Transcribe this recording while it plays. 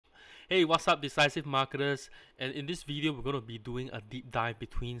Hey, what's up, decisive marketers? And in this video, we're going to be doing a deep dive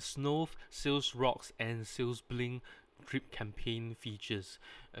between Snove, Sales.Rocks, and SalesBlink drip campaign features.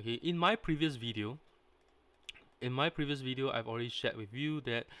 Okay, in my previous video, I've already shared with you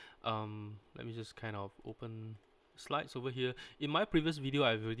that let me just kind of open slides over here. In my previous video,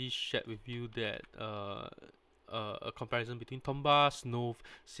 I've already shared with you that a comparison between Tomba, Snove,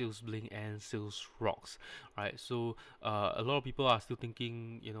 SalesBlink, and Sales.Rocks, right? So a lot of people are still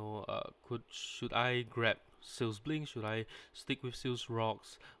thinking, should I grab SalesBlink? Should I stick with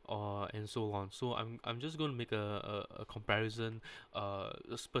Sales.Rocks, and so on? So I'm just going to make a comparison,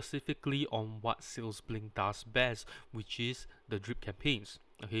 specifically on what SalesBlink does best, which is the drip campaigns.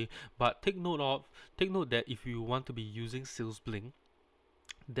 Okay, but take note that if you want to be using SalesBlink,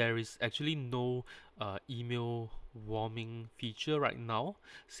 there is actually no email warming feature right now.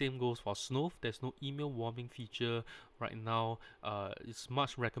 Same goes for Snove. There's no email warming feature right now. It's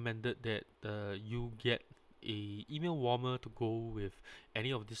much recommended that you get a email warmer to go with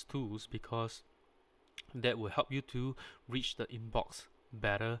any of these tools, because that will help you to reach the inbox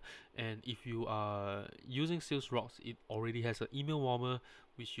better. And if you are using Sales.Rocks, it already has an email warmer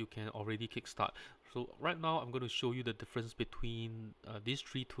which you can already kickstart. So right now I'm going to show you the difference between these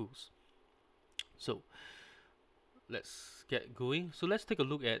three tools. So let's get going. So let's take a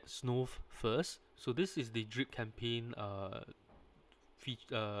look at Snove first. So this is the drip campaign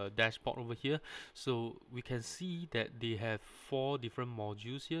dashboard over here. So we can see that they have 4 different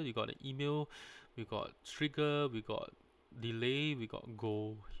modules here. You got the email, we got trigger, we got delay, we got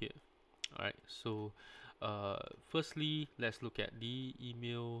goal here. Alright, so firstly, let's look at the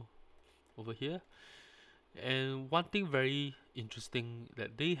email over here. And one thing very interesting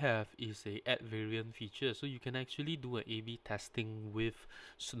that they have is a add variant feature. So you can actually do an A/B testing with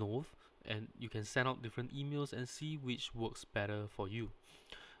Snove, and you can send out different emails and see which works better for you.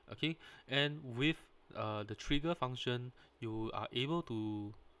 Okay, and with the trigger function, you are able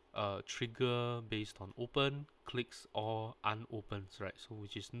to trigger based on open, clicks, or unopens, right? So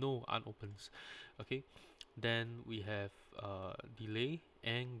which is no unopens. Okay, then we have delay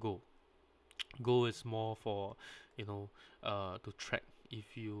and go. Goal is more for to track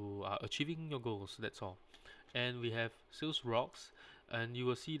if you are achieving your goals. That's all. And we have Sales.Rocks, and you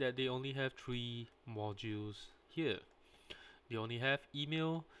will see that they only have 3 modules here. They only have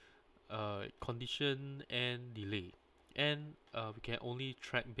email, condition, and delay. And we can only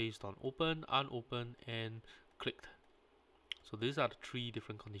track based on open, unopened, and clicked. So these are the 3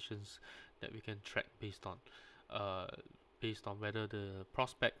 different conditions that we can track based on whether the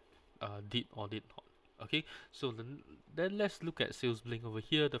prospect did or did not. Okay, so then let's look at SalesBlink over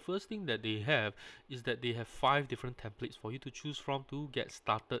here. The first thing that they have is that they have 5 different templates for you to choose from to get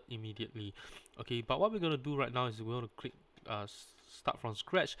started immediately. Okay, but what we're going to do right now is we're going to click start from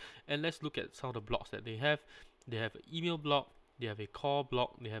scratch, and let's look at some of the blocks that they have. They have an email block, they have a call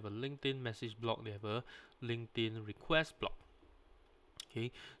block, they have a LinkedIn message block, they have a LinkedIn request block.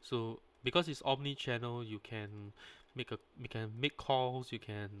 Okay, so because it's omni-channel, you can make calls, you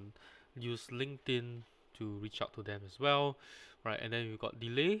can use LinkedIn to reach out to them as well, right? And then we got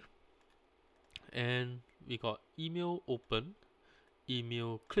delay, and we got email open,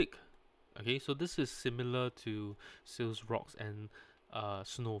 email click. Okay, so this is similar to Sales.Rocks and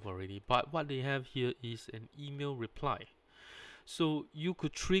Snove already, but what they have here is an email reply. So you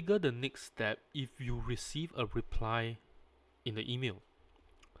could trigger the next step if you receive a reply in the email.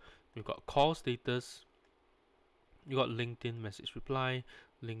 You've got call status, you got LinkedIn message reply,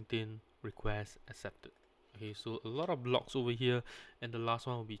 LinkedIn request accepted. Okay, so a lot of blocks over here, and the last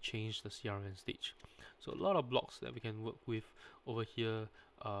one will be change the CRM stage. So a lot of blocks that we can work with over here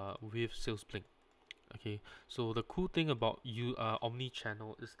with SalesBlink. Okay, so the cool thing about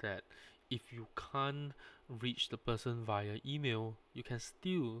omni-channel is that if you can't reach the person via email, you can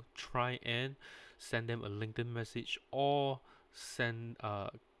still try and send them a LinkedIn message or send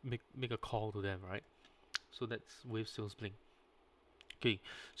make a call to them, right? So that's with SalesBlink. Okay,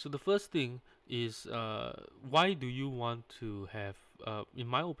 so the first thing is why do you want to have in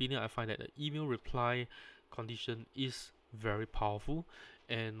my opinion, I find that the email reply condition is very powerful.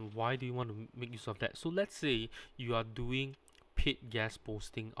 And why do you want to make use of that? So let's say you are doing paid guest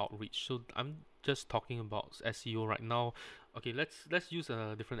posting outreach. So I'm just talking about SEO right now. Okay, let's use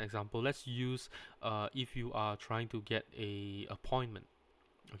a different example. Let's use if you are trying to get a appointment.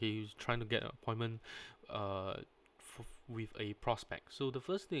 Okay, you're trying to get an appointment with a prospect. So the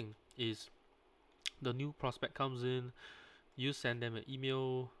first thing is the new prospect comes in, you send them an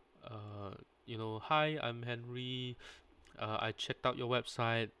email, hi, I'm Henry, I checked out your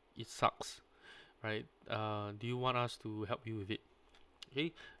website, it sucks, right? Do you want us to help you with it?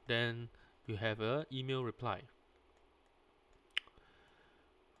 Okay, then you have a email reply.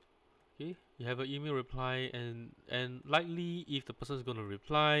 Okay, you have an email reply, and likely if the person is going to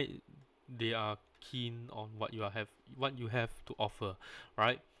reply, they are keen on what you have to offer,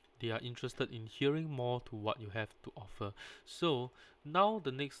 right? They are interested in hearing more to what you have to offer. So now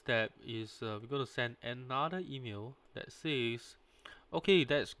the next step is we're going to send another email that says, okay,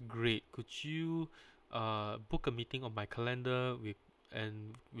 that's great. Could you book a meeting on my calendar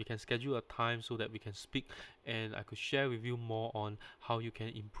and we can schedule a time so that we can speak and I could share with you more on how you can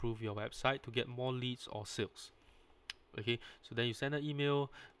improve your website to get more leads or sales. Okay, so then you send an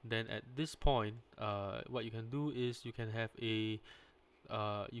email. Then at this point, what you can do is you can have a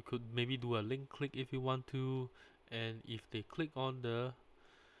you could maybe do a link click if you want to, and if they click on the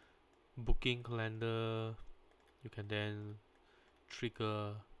booking calendar, you can then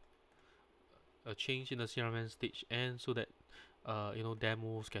trigger a change in the CRM stage and so that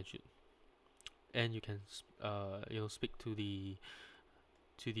demo schedule, and you can speak to the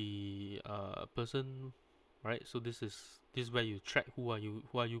person, right? So this is where you track who are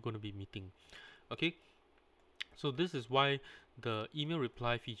you going to be meeting. Okay, so this is why the email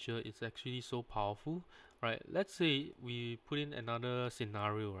reply feature is actually so powerful, right? Let's say we put in another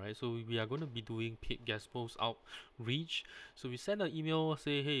scenario, right? So we are going to be doing paid guest post outreach. So we send an email,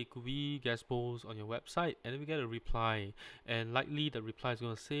 say, hey, could we guest post on your website? And then we get a reply, and likely the reply is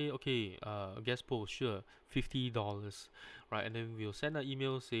going to say, okay, guest post, sure, $50, right? And then we'll send an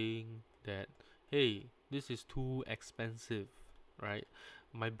email saying that, hey, this is too expensive, right?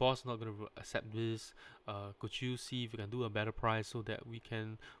 My boss not going to accept this. Could you see if you can do a better price so that we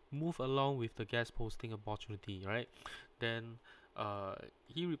can move along with the guest posting opportunity, right? Then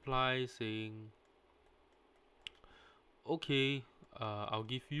he replies saying, okay, I'll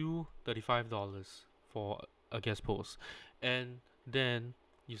give you $35 for a guest post. And then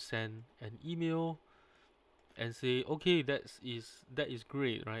you send an email and say, okay, that is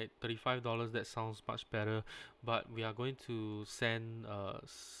great, right? $35, that sounds much better, but we are going to send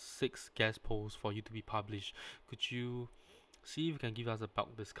 6 guest posts for you to be published. Could you see if you can give us a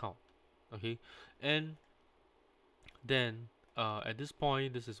bulk discount? Okay, and then at this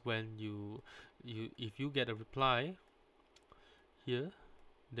point, this is when you if you get a reply here,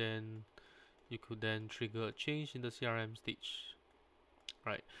 then you could then trigger a change in the CRM stage.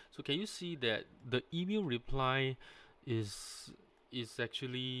 Right. So can you see that the email reply is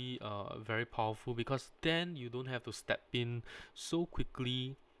actually very powerful, because then you don't have to step in so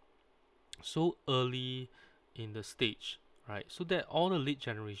quickly, so early in the stage, right? So that all the lead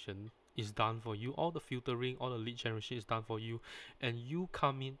generation is done for you, all the filtering, all the lead generation is done for you, and you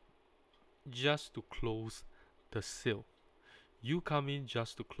come in just to close the sale. You come in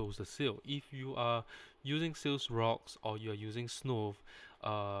just to close the sale. If you are using Sales.Rocks or you are using Snove,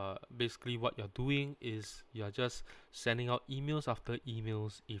 basically what you're doing is you're just sending out emails after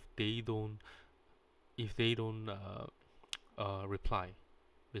emails if they don't reply.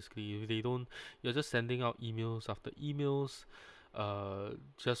 Basically, if they don't, you're just sending out emails after emails,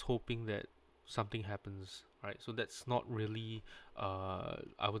 just hoping that something happens, right? So that's not really,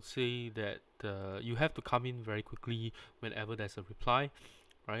 I would say that you have to come in very quickly whenever there's a reply,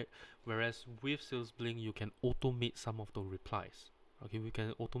 right? Whereas with SalesBlink, you can automate some of the replies. Okay, we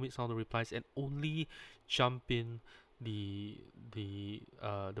can automate some of the replies and only jump in the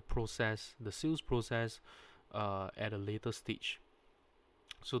process, the sales process, at a later stage.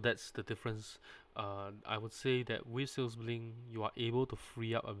 So that's the difference. I would say that with SalesBlink, you are able to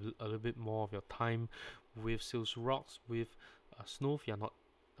free up a little bit more of your time. With Sales.Rocks, with Snove, you're not,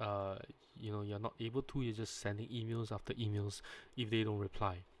 you're not able to. You're just sending emails after emails if they don't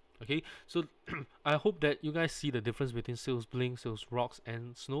reply. Okay, so I hope that you guys see the difference between SalesBlink, Sales.Rocks,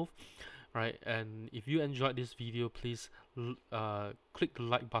 and Snove, right? And if you enjoyed this video, please click the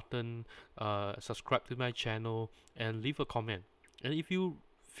like button, subscribe to my channel, and leave a comment. And if you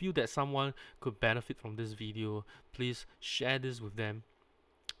feel that someone could benefit from this video, please share this with them,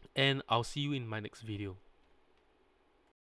 and I'll see you in my next video.